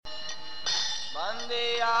The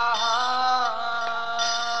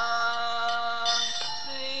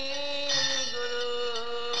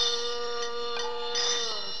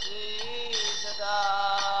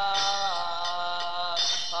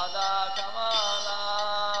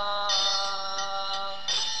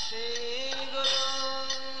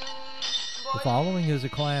following is a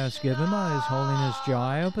class given by His Holiness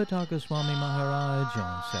Jayapataka Swami Maharaj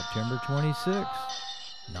on September 26,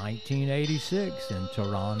 1986 in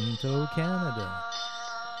Toronto, Canada.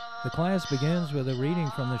 The class begins with a reading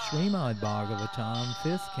from the Srimad-Bhagavatam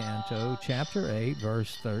 5th Canto, Chapter 8,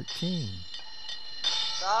 Verse 13.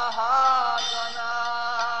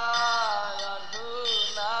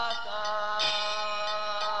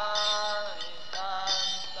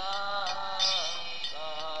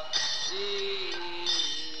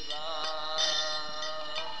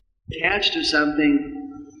 Attached to something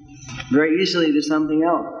very easily to something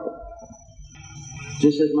else.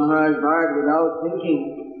 Just as Maharaj Bharat, without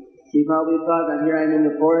thinking, he probably thought that here I'm in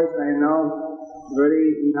the forest, I am now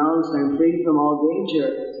very renounced, I'm free from all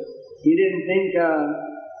danger. He didn't think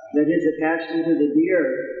that his attachment to the deer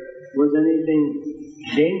was anything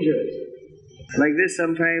dangerous. Like this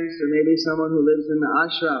sometimes, there may be someone who lives in the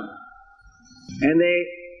ashram, and they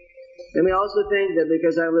may also think that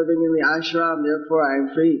because I'm living in the ashram, therefore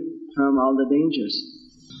I'm free from all the dangers.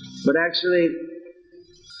 But actually,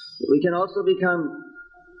 we can also become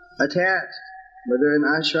attached, whether in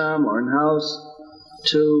ashram or in house,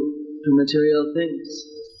 to material things.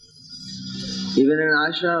 Even in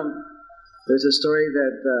ashram, there's a story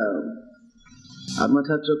that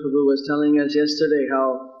Atmatattva Prabhu was telling us yesterday,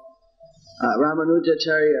 how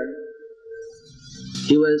Ramanujacharya,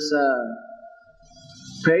 he was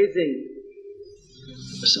praising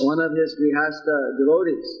one of his Grihastha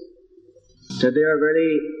devotees, that they are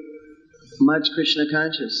very much Krishna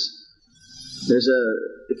conscious. There's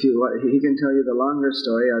he can tell you the longer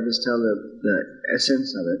story, I'll just tell the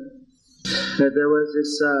essence of it. That there was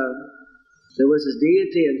this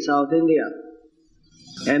deity in South India,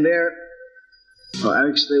 and there was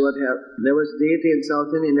a deity in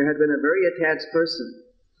South India, and there had been a very attached person.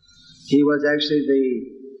 He was actually the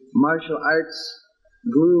martial arts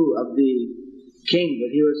guru of the king, but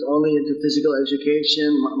he was only into physical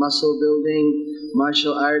education, muscle building,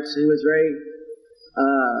 martial arts. He was very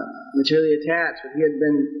materially attached, but he had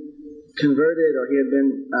been converted, or he had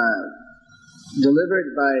been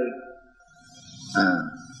delivered by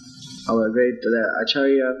our great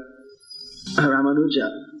Acharya Ramanuja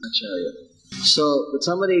Acharya. So, but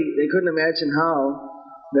they couldn't imagine how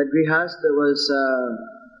that Grihastha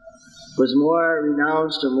was more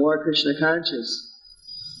renounced or more Krishna conscious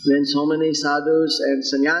than so many sadhus and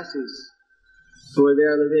sannyasis who were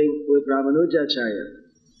there living with Ramanujacharya.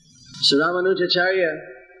 So Ramanujacharya,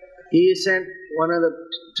 he sent one of the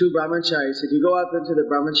two brahmacharis. If you go up into the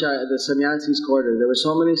sannyasi's quarter, there were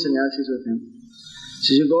so many sannyasis with him.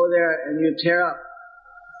 So you go there and you tear up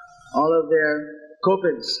all of their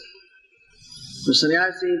kopins. The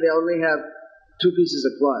sannyasi, they only have 2 pieces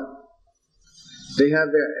of cloth. They have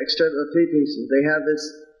their external 3 pieces. They have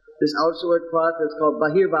this outward cloth that's called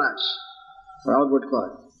bahirbash, or outward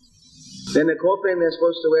cloth. Then the kopin they're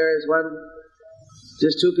supposed to wear is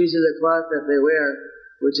just 2 pieces of cloth that they wear,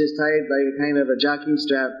 which is tied by a kind of a jockey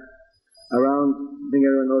strap around. I think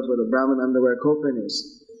everyone knows what a Brahmin underwear kopin is.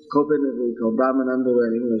 Kopin is what we call Brahmin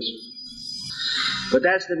underwear in English. But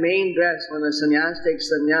that's the main dress. When a sannyas takes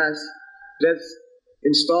sannyas, that's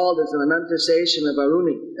installed as an anantasation of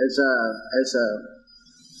Aruni,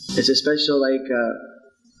 as a special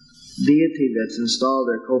deity that's installed,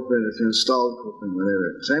 or kopin, it's an installed kopin,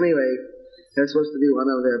 whatever. So anyway, that's supposed to be one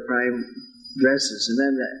of their prime dresses. And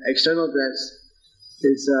then the external dress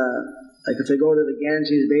is, like if they go to the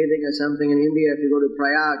Ganges bathing or something in India, if you go to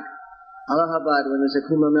Prayag, Allahabad, when there's a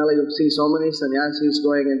Kumbh Mela, you'll see so many sannyasis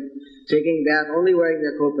going and taking bath, only wearing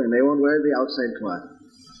their kopin. They won't wear the outside cloth,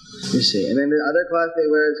 you see. And then the other cloth they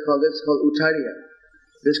wear is called Uttariya.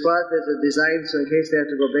 This cloth is a design, so in case they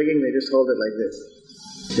have to go begging, they just hold it like this.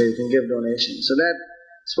 So you can give donations. So that's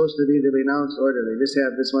supposed to be the renounced order. They just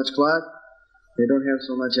have this much cloth, they don't have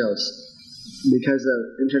so much else. Because of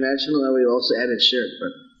international, we also added shirt,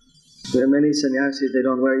 but there are many sannyasis, they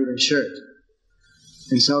don't wear even shirt.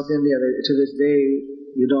 In South India, to this day,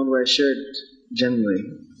 you don't wear shirt generally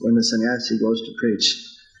when the sannyasi goes to preach.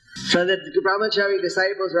 So the brahmachari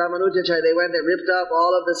disciples, Ramanujacharya, they went and ripped up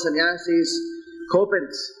all of the sannyasis'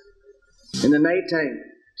 kopins in the night time.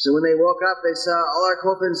 So when they woke up, they saw all our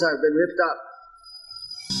kopins have been ripped up.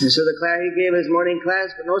 And so he gave his morning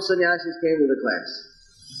class, but no sannyasis came to the class.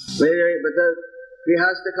 Later, but the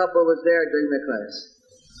Grihastha couple was there during the class.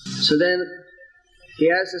 So then he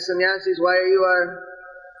asked the sannyasis, why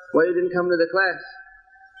you didn't come to the class?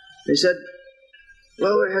 They said,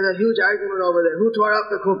 well, we had a huge argument over there. Who tore up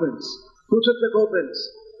the kopans? Who took the kopans?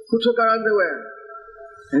 Who took our underwear?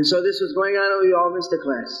 And so this was going on and we all missed the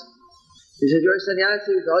class. He said, you're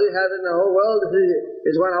sannyasis, all you have in the whole world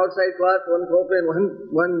is one outside cloth, one kopan,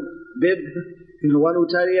 one bib, one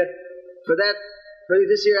utariya. For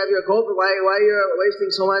this you have your kopan, why are you wasting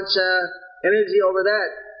so much energy over that?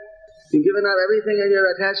 You've given up everything and you're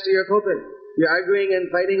attached to your kopan. You're arguing and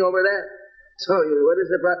fighting over that. So what is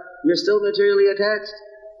the problem? You're still materially attached,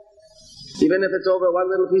 even if it's over one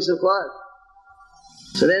little piece of cloth.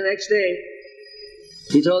 So then next day,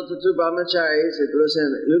 he told the two brahmacharis, he said, listen,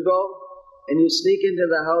 you go and you sneak into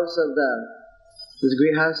the house of this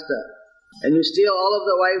grihastha and you steal all of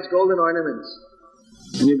the wife's golden ornaments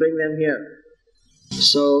and you bring them here.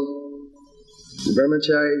 So the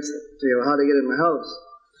brahmacharis figured out how to get in the house.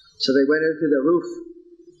 So they went in through the roof.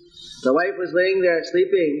 The wife was laying there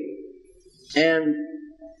sleeping, and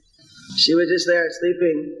she was just there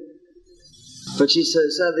sleeping. But she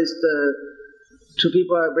saw these two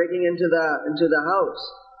people are breaking into the house.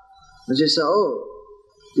 And she said, oh,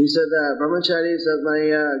 these are the brahmacharis of my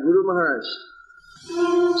Guru Maharaj.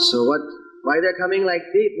 So why they're coming like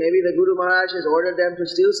thief? Maybe the Guru Maharaj has ordered them to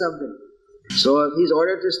steal something. So if he's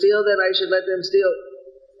ordered to steal, then I should let them steal.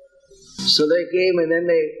 So they came and then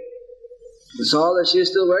they saw that she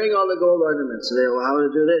was still wearing all the gold ornaments. So they, well, how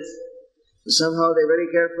to do this? And somehow they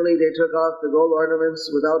very carefully, they took off the gold ornaments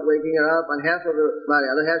without waking her up on half of her body.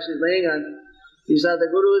 The other half she's laying on. He saw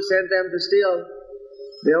the Guru sent them to steal.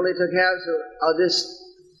 They only took half, so I'll just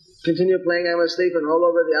continue playing, I was asleep and roll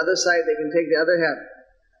over the other side, they can take the other half.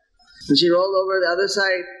 And she rolled over the other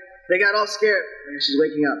side, they got all scared. And she's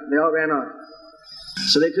waking up, they all ran off.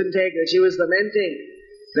 So they couldn't take her. She was lamenting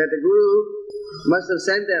that the Guru must have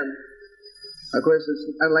sent them. Of course, it's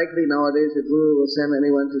unlikely nowadays the Guru will send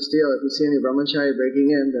anyone to steal. If you see any brahmachari breaking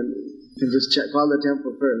in, then you can just call the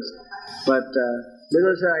temple first. But this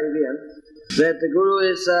was her idea, that the Guru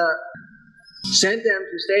is sent them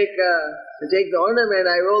to take the ornament.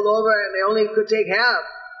 I rolled over and they only could take half.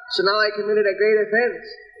 So now I committed a great offense.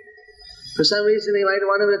 For some reason they might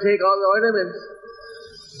want him to take all the ornaments.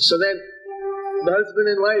 So then the husband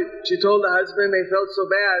and wife, she told the husband they felt so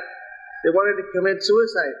bad, they wanted to commit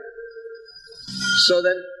suicide. So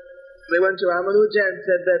then they went to Ramanuja and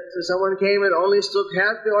said that someone came and only took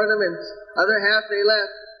half the ornaments, other half they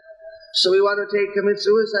left. So we want to commit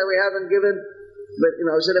suicide, we haven't given, but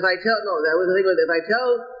said if I tell, no, that was the thing, if I tell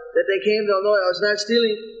that they came, they'll know I was not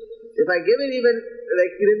stealing. If I give it even, they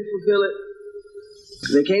didn't fulfill it.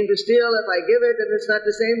 They came to steal, if I give it, then it's not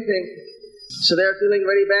the same thing. So they're feeling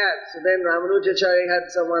very bad. So then Ramanujacharya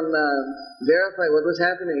had someone verify what was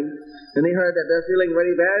happening, and he heard that they're feeling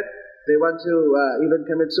very bad. They want to even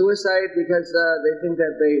commit suicide because they think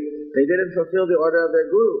that they didn't fulfill the order of their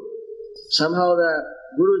Guru. Somehow the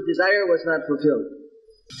Guru's desire was not fulfilled.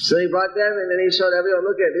 So he brought them and then he showed everyone,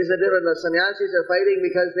 look at, these are different. The sannyasis are fighting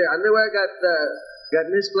because their underwear got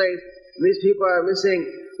misplaced. These people are missing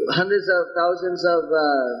hundreds of thousands of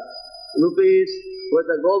rupees with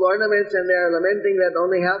the gold ornaments, and they are lamenting that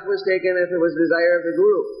only half was taken if it was desire of the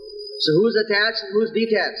Guru. So who's attached and who's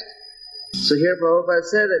detached? So here Prabhupada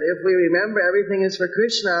said that if we remember everything is for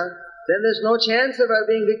Krishna, then there's no chance of our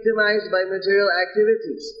being victimized by material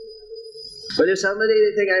activities. But if somebody,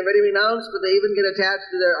 they think, I'm very renounced, but they even get attached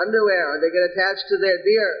to their underwear, or they get attached to their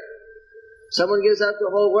deer. Someone gives up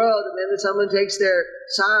the whole world, and then someone takes their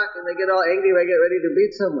sock, and they get all angry, they get ready to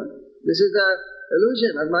beat someone. This is the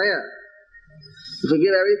illusion of Maya. If we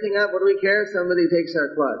give everything up, what do we care if somebody takes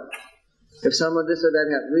our cloth? If someone this or that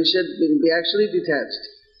happens, we should be actually detached.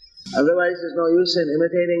 Otherwise, there's no use in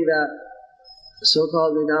imitating the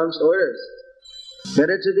so-called renounced orders.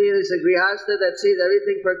 Better to be a grihastha that sees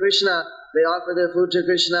everything for Krishna. They offer their food to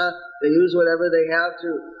Krishna. They use whatever they have to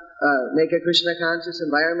make a Krishna-conscious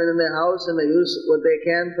environment in their house, and they use what they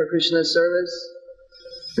can for Krishna's service.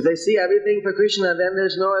 If they see everything for Krishna, then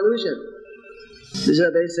there's no illusion. This is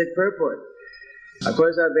a basic purport. Of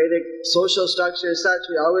course, our Vedic social structure is such,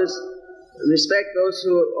 we always respect those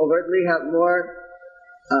who overtly have more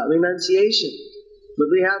renunciation. But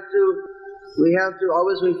we have to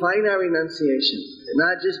always refine our renunciation,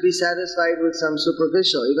 not just be satisfied with some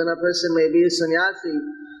superficial. Even a person may be a sannyasi,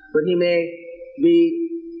 but he may be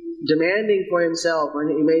demanding for himself,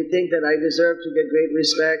 and he may think that I deserve to get great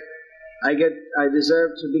respect, I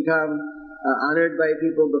deserve to become honored by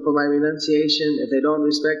people for my renunciation. If they don't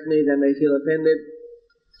respect me, then they feel offended.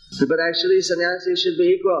 But actually, sannyasi should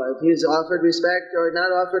be equal. If he is offered respect or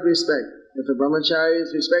not offered respect, if a brahmachari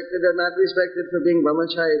is respected or not respected for being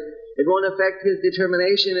brahmachari, it won't affect his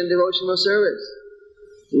determination in devotional service.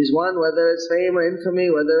 He's one, whether it's fame or infamy,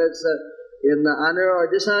 whether it's in honor or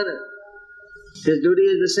dishonor. His duty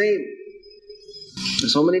is the same.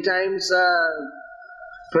 So many times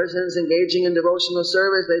persons engaging in devotional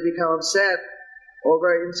service, they become upset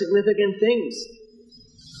over insignificant things.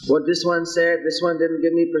 What this one said, this one didn't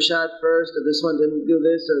give me prasad first, or this one didn't do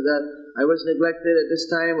this or that, I was neglected at this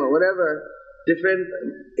time, or whatever. Different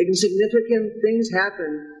insignificant things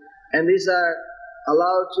happen, and these are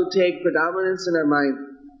allowed to take predominance in our mind.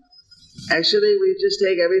 Actually, we just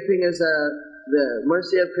take everything as the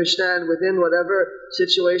mercy of Krishna, and within whatever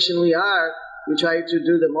situation we are, we try to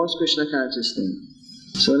do the most Krishna conscious thing.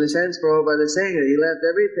 So in a sense, Prabhupada is saying that he left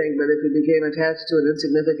everything, but if he became attached to an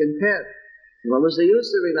insignificant pet, what was the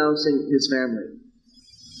use of renouncing his family?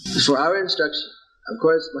 For our instruction. Of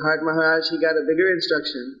course, Bharat Maharaj, he got a bigger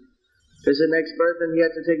instruction, because the next birth, then he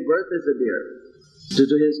had to take birth as a deer, due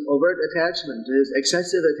to his overt attachment, to his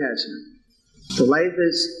excessive attachment. So life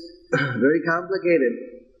is very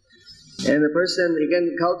complicated. And the person, he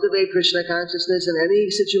can cultivate Krishna consciousness in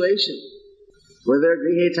any situation. Whether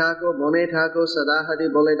grihe thako, bone thako,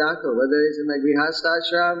 sadahari bole thako, whether it's in the grihastha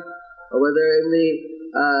ashram, or whether in the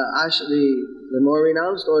more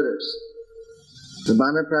renounced orders, the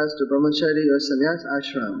Banaprastha, Brahmachari, or Sannyas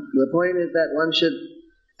ashram. The point is that one should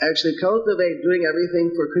actually cultivate doing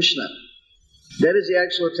everything for Krishna. That is the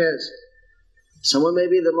actual test. Someone may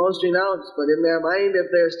be the most renounced, but in their mind, if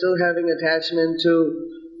they're still having attachment to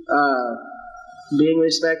being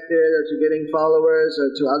respected, or to getting followers,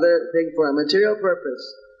 or to other things for a material purpose,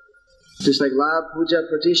 just like Labh,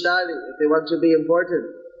 Puja, Pratishtali, if they want to be important,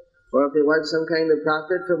 or if they want some kind of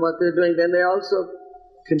profit from what they're doing, then they're also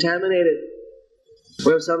contaminated.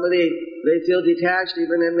 Or if somebody, they feel detached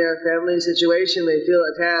even in their family situation, they feel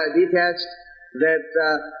detached that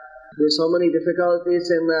there's so many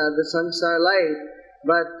difficulties in the samsara life,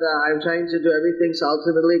 but I'm trying to do everything so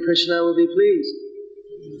ultimately Krishna will be pleased.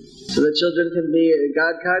 So the children can be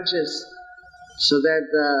God conscious, so that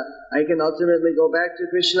I can ultimately go back to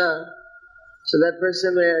Krishna. So that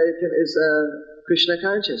person is Krishna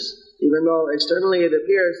conscious, even though externally it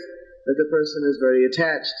appears that the person is very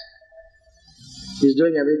attached. He's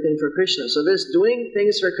doing everything for Krishna. So this doing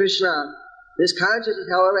things for Krishna, this consciousness,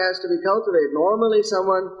 however, has to be cultivated. Normally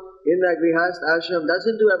someone in the grihastha ashram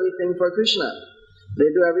doesn't do everything for Krishna.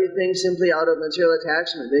 They do everything simply out of material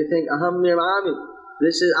attachment. They think, aham nirmami,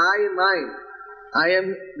 this is I and mine. I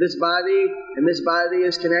am this body, and this body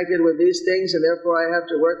is connected with these things, and therefore I have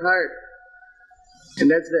to work hard. And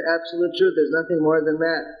that's the absolute truth. There's nothing more than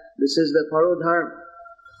that. This is the parodharma.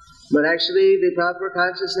 But actually, the proper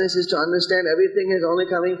consciousness is to understand everything is only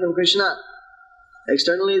coming from Krishna.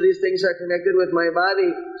 Externally, these things are connected with my body,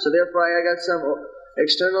 so therefore I got some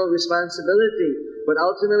external responsibility. But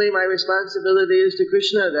ultimately, my responsibility is to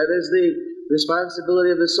Krishna. That is the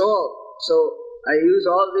responsibility of the soul. So I use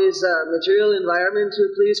all these material environment to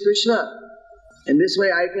please Krishna. And this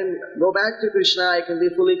way I can go back to Krishna, I can be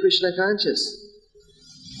fully Krishna conscious.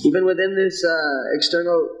 Even within this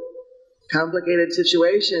external complicated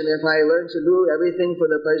situation, if I learn to do everything for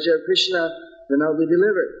the pleasure of Krishna, then I'll be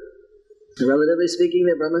delivered. Relatively speaking,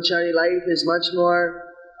 the brahmachari life is much more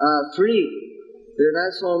free. There's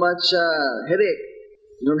not so much headache.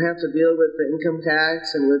 You don't have to deal with the income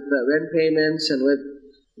tax and with the rent payments and with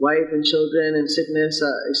wife and children and sickness.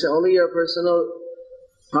 Only your personal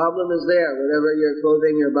problem is there, whatever you're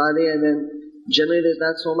clothing your body, and then generally there's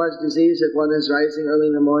not so much disease if one is rising early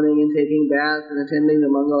in the morning and taking bath and attending the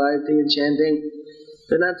Mangal Arati and chanting.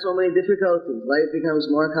 There are not so many difficulties. Life becomes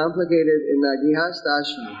more complicated in the grihastha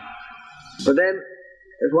ashram. But then,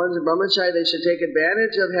 if one's a brahmachari, they should take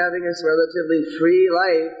advantage of having this relatively free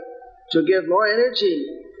life to give more energy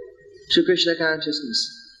to Krishna consciousness.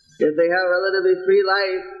 If they have a relatively free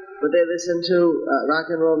life, but they listen to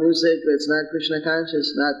rock and roll music that's not Krishna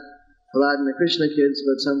conscious, not Prahlad and the Krishna kids,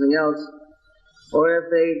 but something else, or if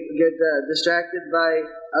they get distracted by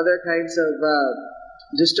other kinds of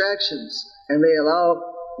distractions, and they allow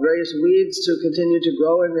various weeds to continue to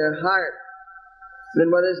grow in their heart,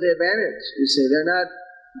 then what is the advantage? You say they're not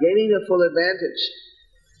gaining the full advantage.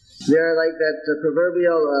 They're like that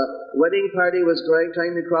proverbial wedding party was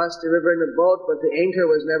trying to cross the river in a boat, but the anchor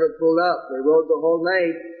was never pulled up. They rode the whole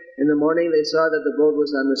night. In the morning they saw that the boat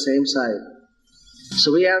was on the same side.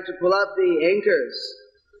 So we have to pull up the anchors.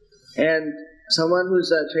 And someone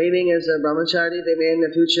who's training as a brahmachari, they may in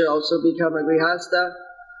the future also become a grihastha.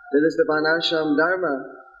 That is the varnashram dharma.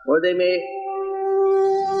 Or they may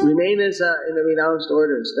remain as in the renounced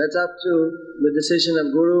orders. That's up to the decision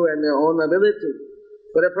of Guru and their own ability.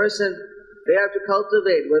 But a person, they have to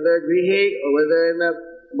cultivate, whether grihe or whether in a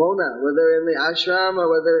bona, whether in the ashram or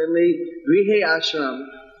whether in the grihe ashram.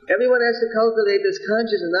 Everyone has to cultivate this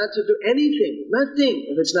consciousness not to do anything, nothing,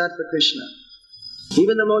 if it's not for Krishna.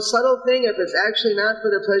 Even the most subtle thing, if it's actually not for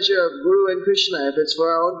the pleasure of Guru and Krishna, if it's for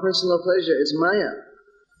our own personal pleasure, it's Maya.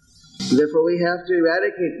 Therefore we have to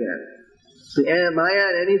eradicate that. The Maya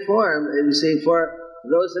in any form, and you see, for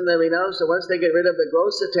those in the renounced, once they get rid of the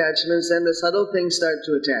gross attachments, then the subtle things start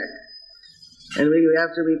to attack. And we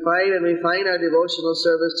have to refine our devotional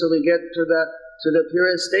service till we get to the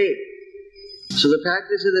purest state. So the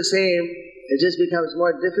practice is the same, it just becomes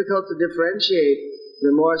more difficult to differentiate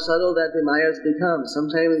the more subtle that the mayas become.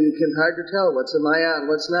 Sometimes you can hard to tell what's a maya and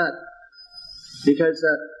what's not. Because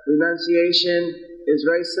renunciation is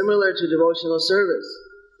very similar to devotional service.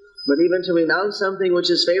 But even to renounce something which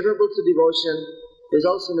is favorable to devotion is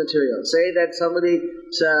also material. Say that somebody,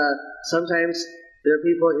 sometimes there are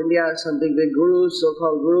people in India, some big gurus,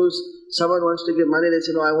 so-called gurus, someone wants to give money, they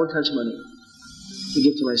say, no, I won't touch money. You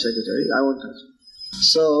give to my secretary, I won't touch.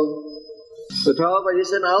 So, the Prabhupada, he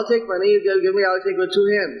said, I'll take money, you give me, I'll take with two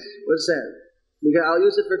hands. What's that? Because I'll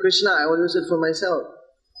use it for Krishna, I won't use it for myself.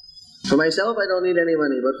 For myself, I don't need any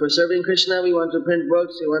money, but for serving Krishna, we want to print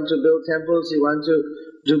books, we want to build temples, we want to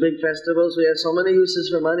do big festivals, we have so many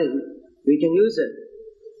uses for money, we can use it.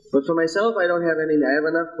 But for myself, I don't have any, I have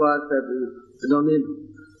enough cloth that I don't need.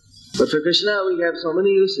 But for Krishna, we have so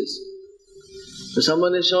many uses. So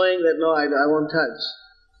someone is showing that, no, I won't touch.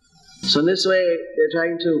 So in this way, they're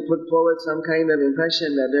trying to put forward some kind of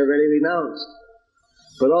impression that they're very renounced.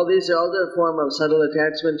 But all these are other form of subtle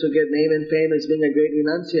attachment to get name and fame as being a great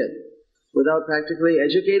renunciate, without practically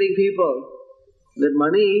educating people that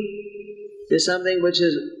money is something which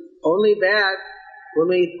is only bad when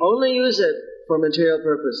we only use it for material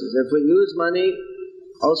purposes. If we use money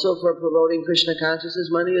also for promoting Krishna consciousness,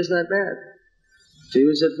 money is not bad. If you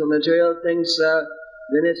use it for material things,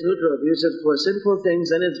 then it's neutral. If you use it for sinful things,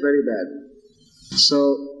 then it's very bad. So,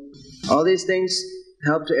 all these things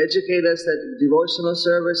help to educate us that devotional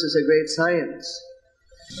service is a great science.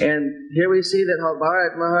 And here we see that how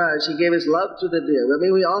Bharat Maharaj, he gave his love to the deer. I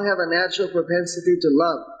mean, we all have a natural propensity to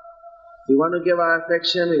love. We want to give our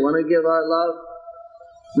affection, we want to give our love.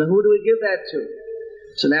 Now who do we give that to?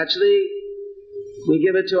 So naturally, we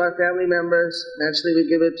give it to our family members, naturally we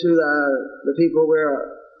give it to the people we're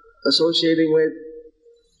associating with.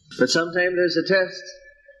 But sometimes there's a test.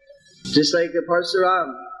 Just like the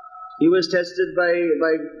Parsuram, he was tested by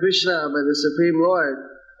Krishna, by the Supreme Lord.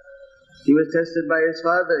 He was tested by his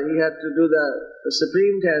father. He had to do the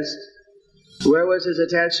supreme test. Where was his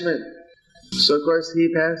attachment? So of course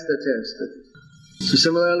he passed the test. So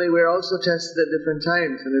similarly, we're also tested at different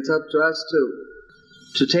times, and it's up to us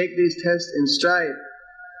to take these tests in stride.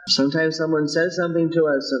 Sometimes someone says something to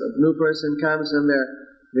us, a new person comes and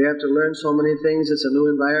they have to learn so many things, it's a new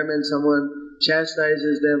environment, someone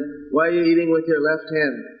chastises them, why are you eating with your left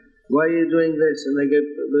hand? Why are you doing this? And they get,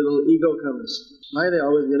 a little ego comes. Why are they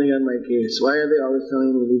always getting on my case? Why are they always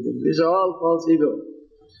telling me these things? These are all false ego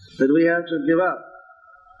that we have to give up.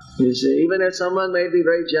 You see, even if someone may be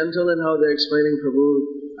very gentle in how they're explaining Prabhu,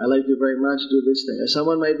 I like you very much, do this thing. Or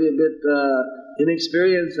someone might be a bit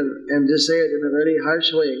inexperienced and just say it in a very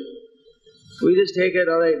harsh way. We just take it,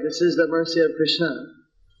 alright, this is the mercy of Krishna.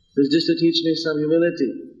 This is just to teach me some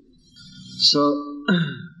humility. So,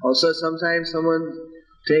 also sometimes someone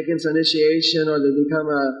takes initiation or they become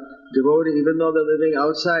a devotee even though they're living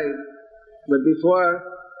outside. But before,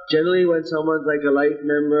 generally when someone's like a life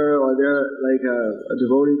member or they're like a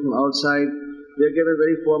devotee from outside, they're given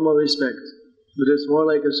very formal respect. But it's more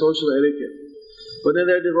like a social etiquette. But when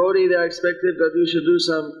they're devotee, they're expected that you should do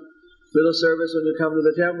some little service when you come to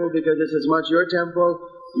the temple because it's as much your temple,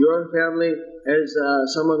 your family, as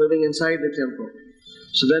someone living inside the temple.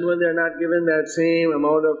 So then when they're not given that same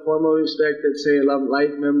amount of formal respect that say a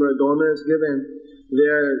life member, donor is given,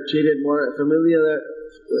 they're treated more familiarity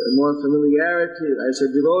as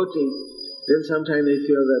a devotee, then sometimes they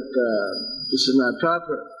feel that this is not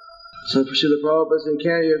proper. So for Srila Prabhupada says,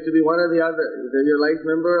 you have to be one or the other, either you're a life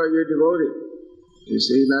member or you're a devotee. You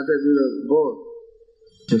see, not that you're both.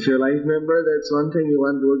 If you're a life member, that's one thing, you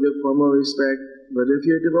want to give formal respect. But if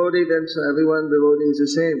you're a devotee, then everyone devotee is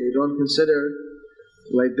the same. You don't consider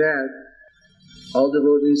like that. All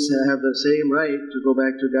devotees have the same right to go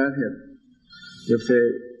back to Godhead if they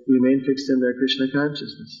remain fixed in their Krishna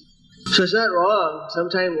consciousness. So it's not wrong.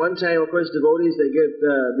 One time, of course, devotees, they get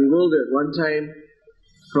bewildered. One time,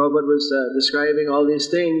 Prabhupada was describing all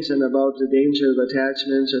these things and about the danger of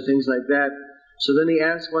attachments or things like that. So then he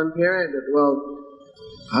asked one parent, well,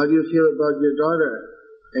 how do you feel about your daughter?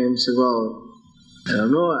 And he said, well, I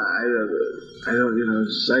don't know, I don't,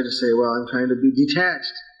 I just say, well, I'm trying to be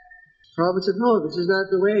detached. Prabhupada said, no, this is not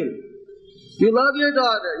the way. You love your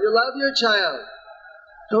daughter, you love your child.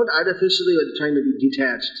 Don't artificially trying to be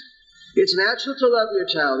detached. It's natural to love your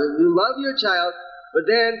child. If you love your child, but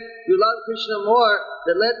then you love Krishna more,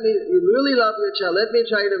 then you really love your child, let me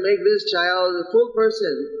try to make this child a full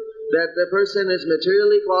person, that the person is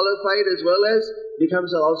materially qualified as well as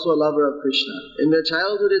becomes also a lover of Krishna. In their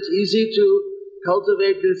childhood, it's easy to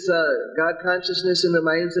cultivate this God consciousness in the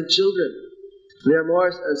minds of children. They are more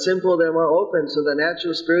simple, they are more open, so the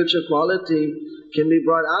natural spiritual quality can be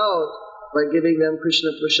brought out by giving them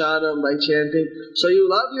Krishna prasadam, by chanting. So you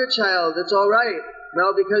love your child, it's all right.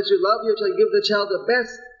 Now because you love your child, give the child the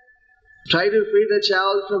best. Try to free the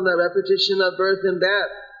child from the repetition of birth and death,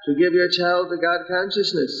 to give your child the God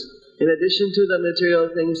consciousness, in addition to the material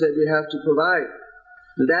things that you have to provide.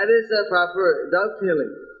 That is the proper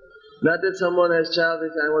dovetailing. Not that someone has child and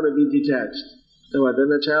says, I want to be detached. So what, then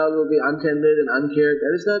the child will be untended and uncared.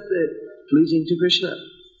 That is not pleasing to Krishna.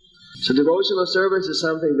 So devotional service is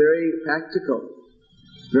something very practical,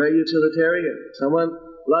 very utilitarian. Someone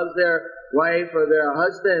loves their wife or their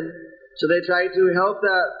husband, so they try to help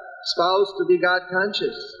the spouse to be God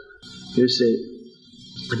conscious, you see.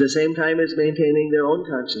 At the same time as maintaining their own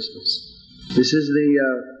consciousness. This is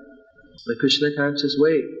the Krishna conscious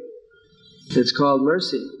way. It's called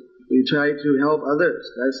mercy. We try to help others.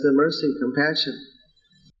 That's the mercy, compassion.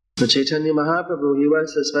 The Chaitanya Mahaprabhu, he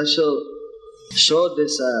was a special, showed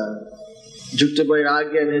this Jukta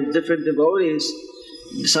Vairagya and his different devotees.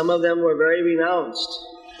 Some of them were very renounced.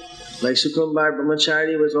 Like Sukumbar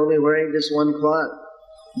Brahmachari was only wearing just one cloth,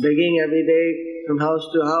 begging every day from house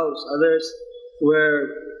to house. Others were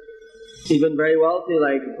even very wealthy,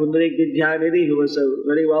 like Pundarik Vidyanidhi, who was a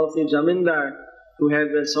very wealthy Jamindar, who had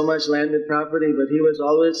so much landed property, but he was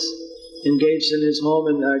always engaged in his home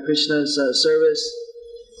in Krishna's service.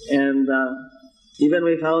 And even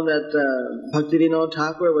we found that Bhaktivinoda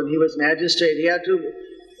Thakur, when he was magistrate, he had to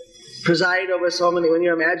preside over so many. When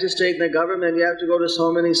you're a magistrate in the government, you have to go to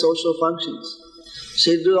so many social functions.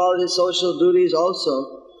 So he'd do all his social duties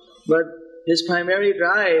also, but his primary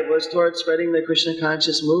drive was towards spreading the Krishna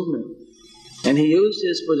conscious movement. And he used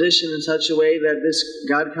his position in such a way that this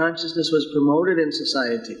God consciousness was promoted in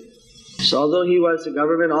society. So although he was a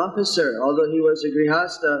government officer, although he was a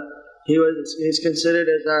grihasta, he's considered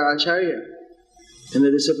as our acharya in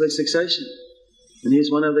the disciplic succession. And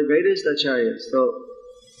he's one of the greatest acharyas. So,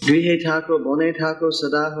 grihe thako, bone thako,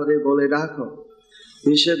 sada hore bole dako.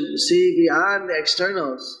 We should see beyond the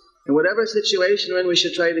externals. In whatever situation we're in, we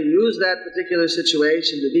should try to use that particular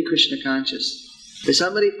situation to be Krishna conscious. If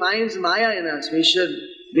somebody finds Maya in us, we should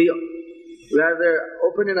be rather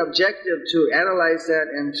open and objective to analyze that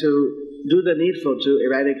and to do the needful to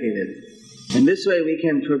eradicate it. And this way we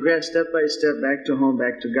can progress step by step back to home,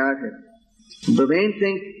 back to Godhead. The main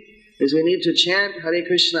thing is we need to chant Hare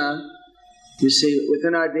Krishna, you see,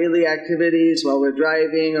 within our daily activities, while we're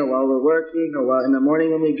driving or while we're working or while in the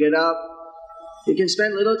morning when we get up. We can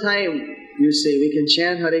spend little time, you see, we can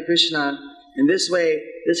chant Hare Krishna. In this way,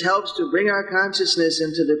 this helps to bring our consciousness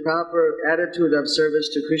into the proper attitude of service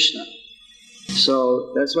to Krishna.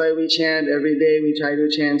 So that's why we chant every day. We try to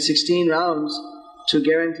chant 16 rounds to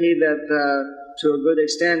guarantee that to a good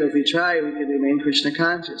extent, if we try, we can remain Krishna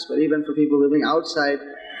conscious. But even for people living outside,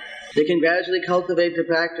 they can gradually cultivate the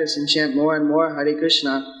practice and chant more and more Hare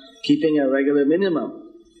Krishna, keeping a regular minimum.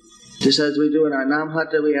 Just as we do in our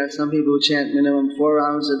Namhata, we have some people who chant minimum 4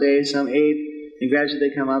 rounds a day, some 8, and gradually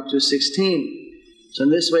they come up to 16. So in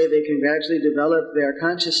this way they can gradually develop their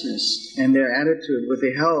consciousness and their attitude with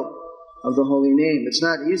the help of the holy name. It's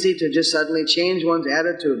not easy to just suddenly change one's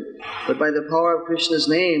attitude, but by the power of Krishna's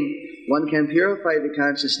name, one can purify the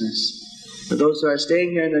consciousness. For those who are staying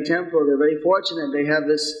here in the temple, they're very fortunate. They have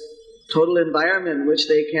this total environment in which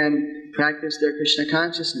they can practice their Krishna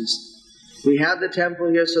consciousness. We have the temple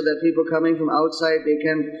here so that people coming from outside,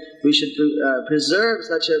 we should preserve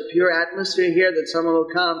such a pure atmosphere here that someone will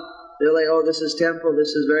come, they're like, oh, this is temple, this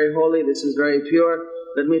is very holy, this is very pure.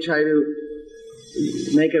 Let me try to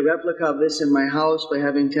make a replica of this in my house by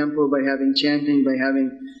having temple, by having chanting, by having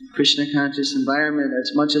Krishna conscious environment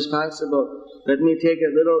as much as possible. Let me take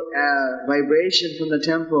a little vibration from the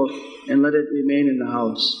temple and let it remain in the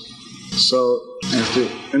house. So,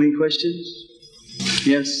 any questions?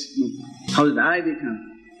 Yes? How did I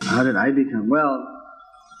become? Well,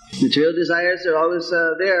 material desires are always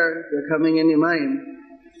there. They're coming in your mind.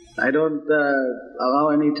 I don't allow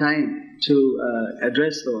any time to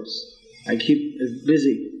address those. I keep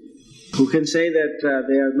busy. Who can say that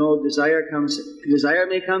there are no desire comes? Desire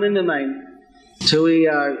may come in the mind Till we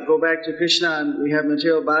go back to Krishna and we have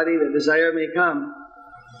material body, the desire may come,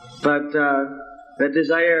 but that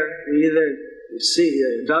desire, we either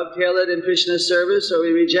dovetail it in Krishna's service or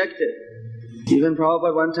we reject it. Even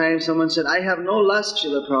Prabhupada, one time someone said, I have no lust,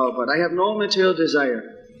 Srila Prabhupada, I have no material desire.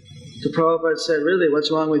 So Prabhupada said, really,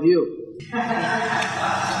 what's wrong with you?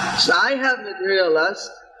 So I have material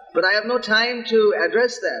lust, but I have no time to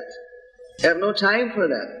address that. I have no time for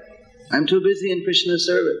that. I'm too busy in Krishna's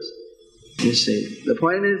service. You see, the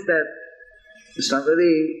point is that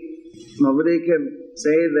nobody can say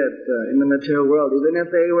that in the material world, even if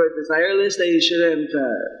they were desireless, they shouldn't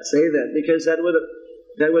say that, because that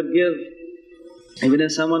would give, even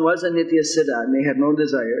if someone was a Nitya Siddha and they had no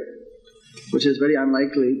desire, which is very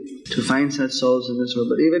unlikely to find such souls in this world,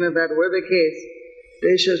 but even if that were the case,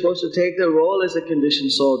 they should supposed to take their role as a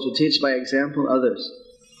conditioned soul to teach by example others.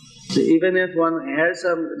 So even if one has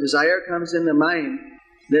some desire comes in the mind,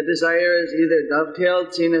 that desire is either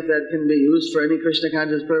dovetailed, seen if that can be used for any Krishna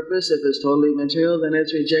conscious purpose. If it's totally material, then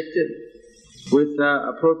it's rejected with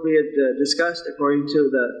appropriate disgust according to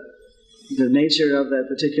the nature of that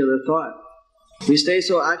particular thought. We stay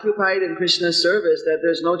so occupied in Krishna's service that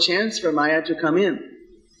there's no chance for Maya to come in.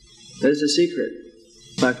 That is the secret.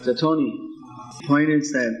 Bhakta Tony. The point is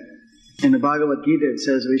that in the Bhagavad Gita it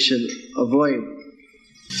says we should avoid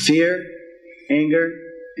fear, anger,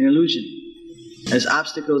 and illusion as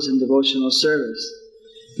obstacles in devotional service.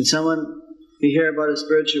 When we hear about a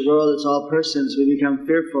spiritual world, it's all persons, we become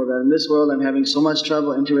fearful that in this world I'm having so much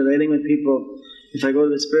trouble interrelating with people. If I go to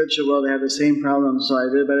the spiritual world, I have the same problem, so I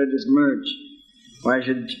better just merge. Or I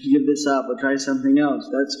should give this up or try something else.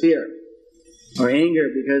 That's fear. Or anger,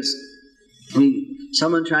 because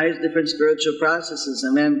someone tries different spiritual processes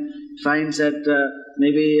and then finds that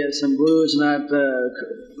maybe some guru is not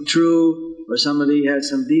true, or somebody has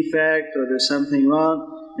some defect, or there's something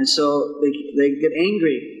wrong, and so they get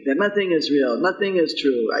angry that nothing is real, nothing is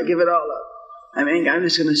true, I give it all up. I'm angry, I'm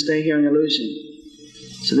just going to stay here in illusion.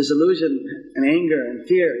 So this illusion and anger and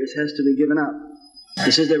fear, this has to be given up.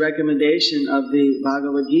 This is the recommendation of the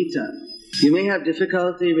Bhagavad Gita. You may have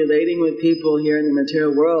difficulty relating with people here in the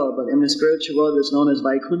material world, but in the spiritual world it's known as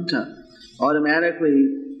Vaikuntha.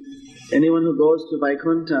 Automatically, anyone who goes to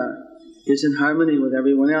Vaikuntha is in harmony with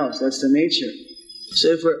everyone else. That's the nature. So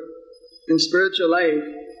if we're in spiritual life,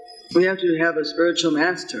 we have to have a spiritual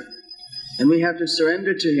master, and we have to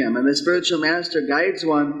surrender to him, and the spiritual master guides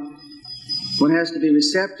one. One has to be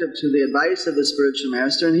receptive to the advice of the spiritual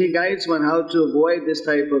master, and he guides one how to avoid this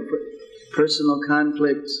type of personal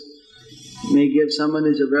conflicts. May give someone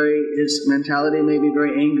his mentality may be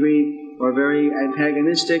very angry or very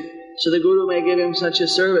antagonistic, so the guru may give him such a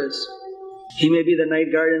service. He may be the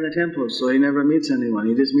night guard in the temple, so he never meets anyone.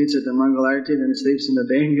 He just meets at the Mangal Arati, then he sleeps in the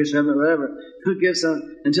day and gets up or whatever.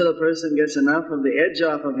 Until a person gets enough of the edge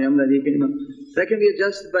off of him that he can, that can be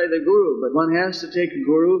adjusted by the guru, but one has to take a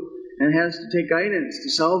guru and has to take guidance to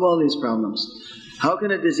solve all these problems. How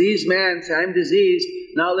can a diseased man say, I'm diseased,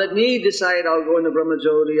 now let me decide I'll go into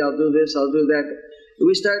Brahmajyoti, I'll do this, I'll do that.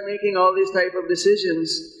 We start making all these type of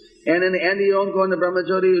decisions, and in the end you don't go into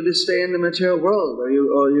Brahmajyoti, you just stay in the material world, or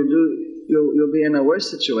you'll be in a worse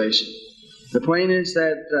situation. The point is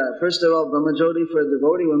that, first of all, Brahmajyoti for a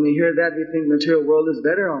devotee, when we hear that, we think material world is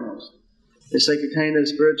better almost. It's like a kind of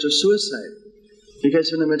spiritual suicide.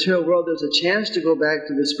 Because in the material world, there's a chance to go back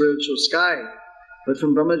to the spiritual sky. But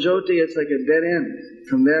from Brahmajyoti, it's like a dead end.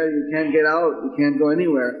 From there, you can't get out, you can't go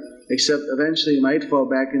anywhere, except eventually you might fall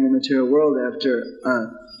back in the material world after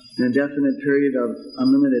an indefinite period of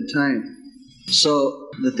unlimited time. So,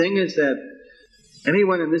 the thing is that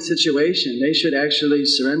anyone in this situation, they should actually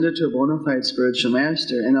surrender to a bona fide spiritual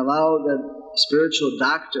master and allow that spiritual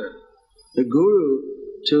doctor, the guru,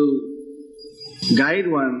 to guide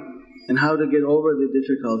one in how to get over the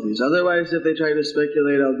difficulties. Otherwise, if they try to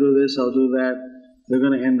speculate, I'll do this, I'll do that, they're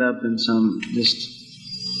going to end up in some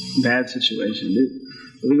just bad situation.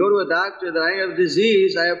 If we go to a doctor that I have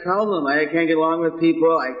disease, I have a problem, I can't get along with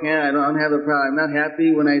people, I don't have a problem, I'm not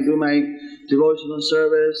happy when I do my devotional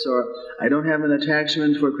service, or I don't have an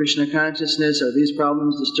attachment for Krishna consciousness, or these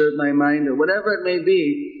problems disturb my mind, or whatever it may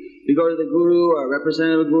be, we go to the guru or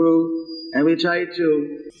representative guru, and we try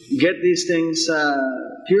to get these things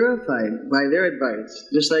purified by their advice.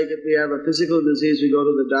 Just like if we have a physical disease, we go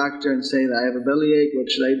to the doctor and say, I have a bellyache,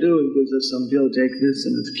 what should I do? He gives us some pill, take this,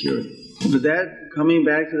 and it's cured. But that, coming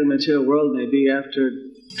back to the material world, may be after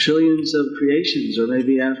trillions of creations, or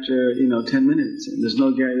maybe after 10 minutes. And there's no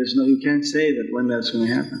you can't say that when that's going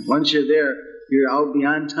to happen. Once you're there, you're out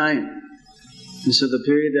beyond time, and so the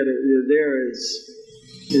period that you're there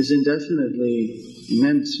is indefinitely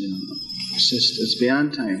immense. It's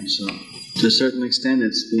beyond time. So To a certain extent,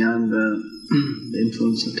 it's beyond the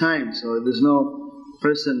influence of time. So there's no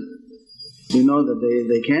person, we know that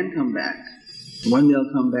they can come back. When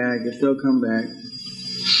they'll come back, if they'll come back,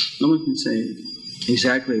 no one can say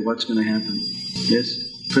exactly what's going to happen. Yes?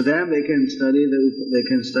 For them, they can study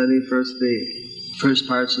first the first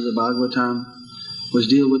parts of the Bhagavatam, which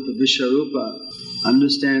deal with the Vishwarupa,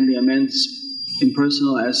 understand the immense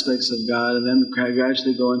impersonal aspects of God, and then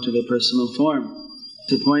gradually go into the personal form.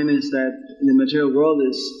 The point is that the material world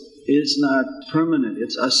is not permanent,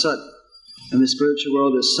 it's asat, and the spiritual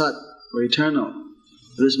world is sat, or eternal.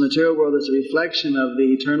 This material world is a reflection of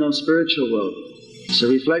the eternal spiritual world. It's a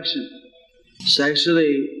reflection. It's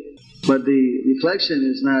actually, but the reflection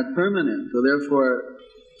is not permanent, so therefore,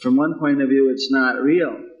 from one point of view, it's not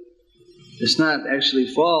real. It's not actually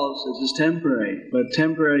false, it's just temporary. But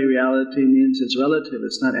temporary reality means it's relative,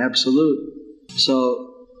 it's not absolute. So,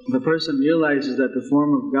 the person realizes that the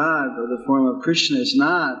form of God or the form of Krishna is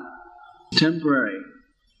not temporary.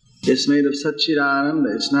 It's made of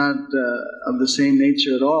Satchidananda, it's not of the same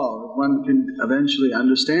nature at all. If one can eventually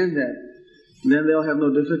understand that, then they'll have no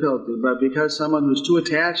difficulty. But because someone who's too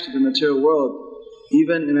attached to the material world,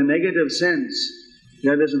 even in a negative sense,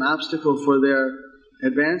 that is an obstacle for their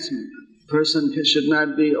advancement. A person should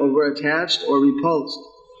not be over-attached or repulsed,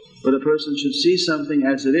 but a person should see something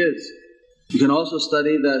as it is. You can also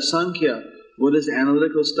study the Sankhya, what is the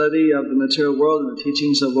analytical study of the material world and the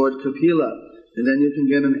teachings of Lord Kapila. And then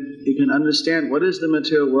you can understand what is the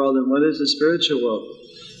material world and what is the spiritual world.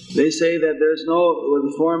 They say that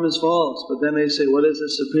the form is false, but then they say, what is the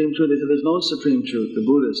supreme truth? They say there's no supreme truth, the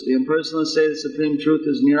Buddhists. The impersonalists say the supreme truth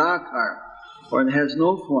is nirakar, or it has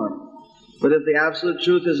no form. But if the absolute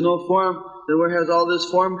truth has no form, then where has all this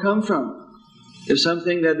form come from? If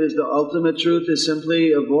something that is the ultimate truth is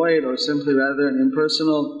simply a void, or simply rather an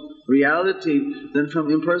impersonal reality, then from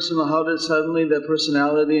impersonal, how does suddenly the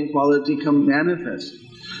personality and quality come manifest?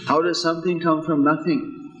 How does something come from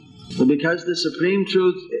nothing? Well, because the supreme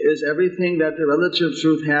truth is everything that the relative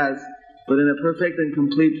truth has, but in a perfect and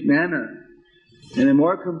complete manner, in a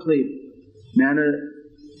more complete manner,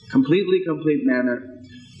 completely complete manner.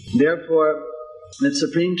 Therefore, that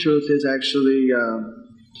supreme truth is actually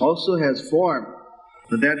also has form,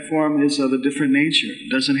 but that form is of a different nature. It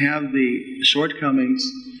doesn't have the shortcomings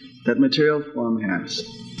that material form has.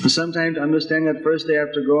 Sometimes to understand that, first they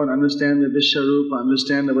have to go and understand the Vishwarupa,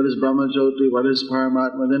 understand what is Brahmajyoti, what is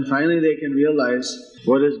Paramatma, then finally they can realize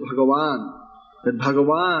what is Bhagavan. That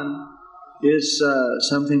Bhagavan is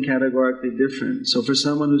something categorically different. So for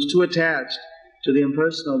someone who's too attached to the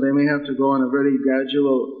impersonal, they may have to go on a very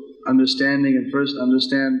gradual understanding and first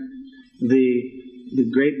understand the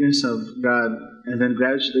greatness of God, and then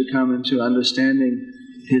gradually come into understanding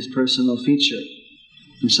His personal feature.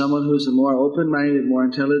 And someone who's more open-minded, more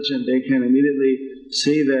intelligent, they can immediately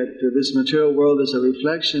see that this material world is a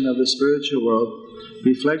reflection of the spiritual world.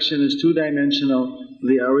 Reflection is two-dimensional,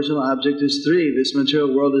 the original object is three. This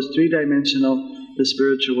material world is three-dimensional, the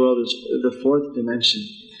spiritual world is the fourth dimension.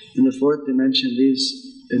 In the fourth dimension,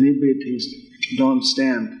 these inebrities don't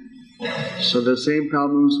stand. So the same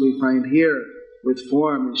problems we find here with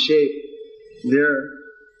form and shape, there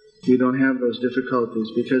we don't have those difficulties,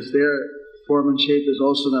 because there form and shape is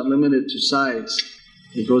also not limited to size.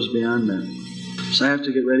 It goes beyond that. So I have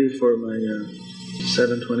to get ready for my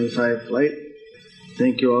 7:25 flight.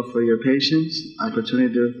 Thank you all for your patience,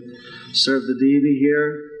 opportunity to serve the deity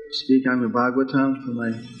here, speak on the Bhagavatam for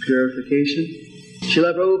my purification.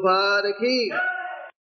 Srila Prabhupada ki!